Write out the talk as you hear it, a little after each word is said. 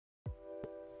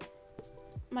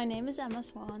My name is Emma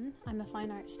Swan. I'm a fine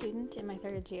arts student in my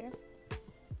third year.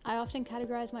 I often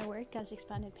categorise my work as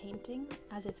expanded painting,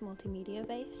 as it's multimedia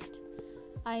based.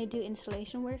 I do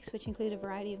installation works which include a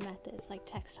variety of methods like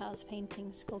textiles,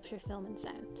 painting, sculpture, film and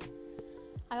sound.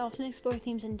 I often explore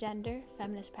themes in gender,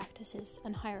 feminist practices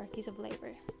and hierarchies of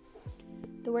labour.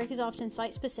 The work is often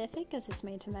site specific as it's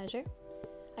made to measure.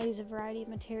 I use a variety of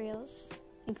materials,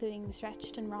 including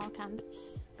stretched and raw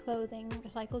canvas, clothing,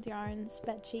 recycled yarns,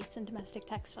 bed sheets and domestic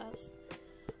textiles.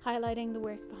 Highlighting the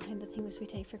work behind the things we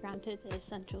take for granted is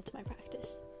central to my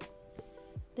practice.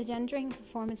 The gendering and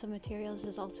performance of materials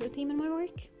is also a theme in my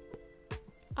work.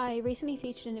 I recently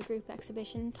featured in a group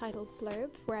exhibition titled Blurb,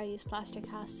 where I used plaster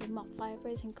casts of mop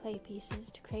fibres and clay pieces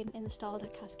to create an install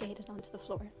that cascaded onto the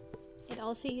floor. It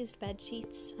also used bed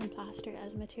sheets and plaster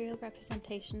as a material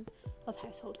representation of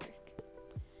household work.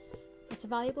 It's a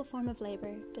valuable form of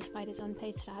labour despite its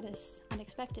unpaid status and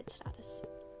expected status.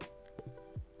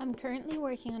 I'm currently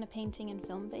working on a painting and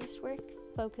film-based work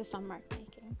focused on mark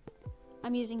making.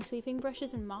 I'm using sweeping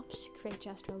brushes and mops to create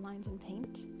gestural lines in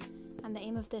paint, and the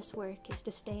aim of this work is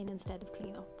to stain instead of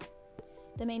clean up.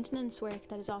 The maintenance work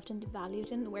that is often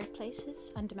devalued in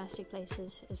workplaces and domestic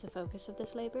places is the focus of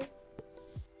this labour.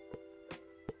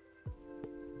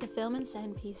 The film and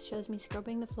sound piece shows me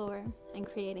scrubbing the floor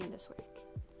and creating this work.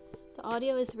 The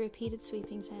audio is the repeated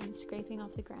sweeping sound scraping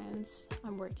off the grounds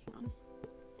I'm working on.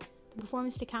 The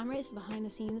performance to camera is the behind the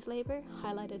scenes labour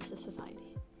highlighted to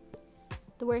society.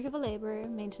 The work of a labourer,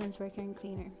 maintenance worker and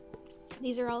cleaner.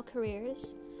 These are all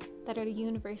careers that are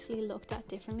universally looked at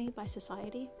differently by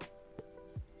society.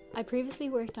 I previously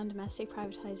worked on domestic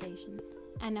privatisation,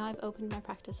 and now I've opened my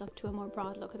practice up to a more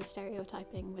broad look at the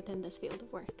stereotyping within this field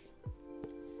of work.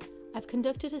 I've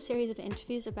conducted a series of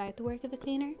interviews about the work of a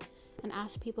cleaner and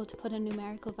asked people to put a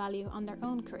numerical value on their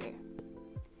own career.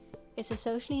 It's a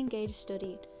socially engaged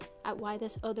study at why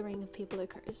this othering of people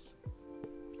occurs.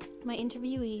 My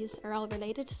interviewees are all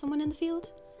related to someone in the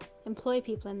field, employ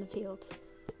people in the field,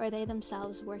 or they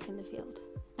themselves work in the field,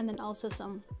 and then also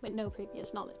some with no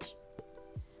previous knowledge.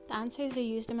 The answers are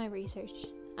used in my research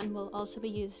and will also be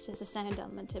used as a sound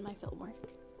element in my film work.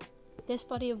 This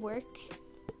body of work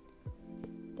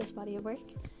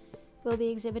will be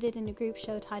exhibited in a group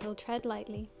show titled Tread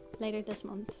Lightly later this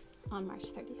month on March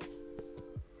 30th.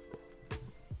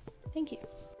 Thank you.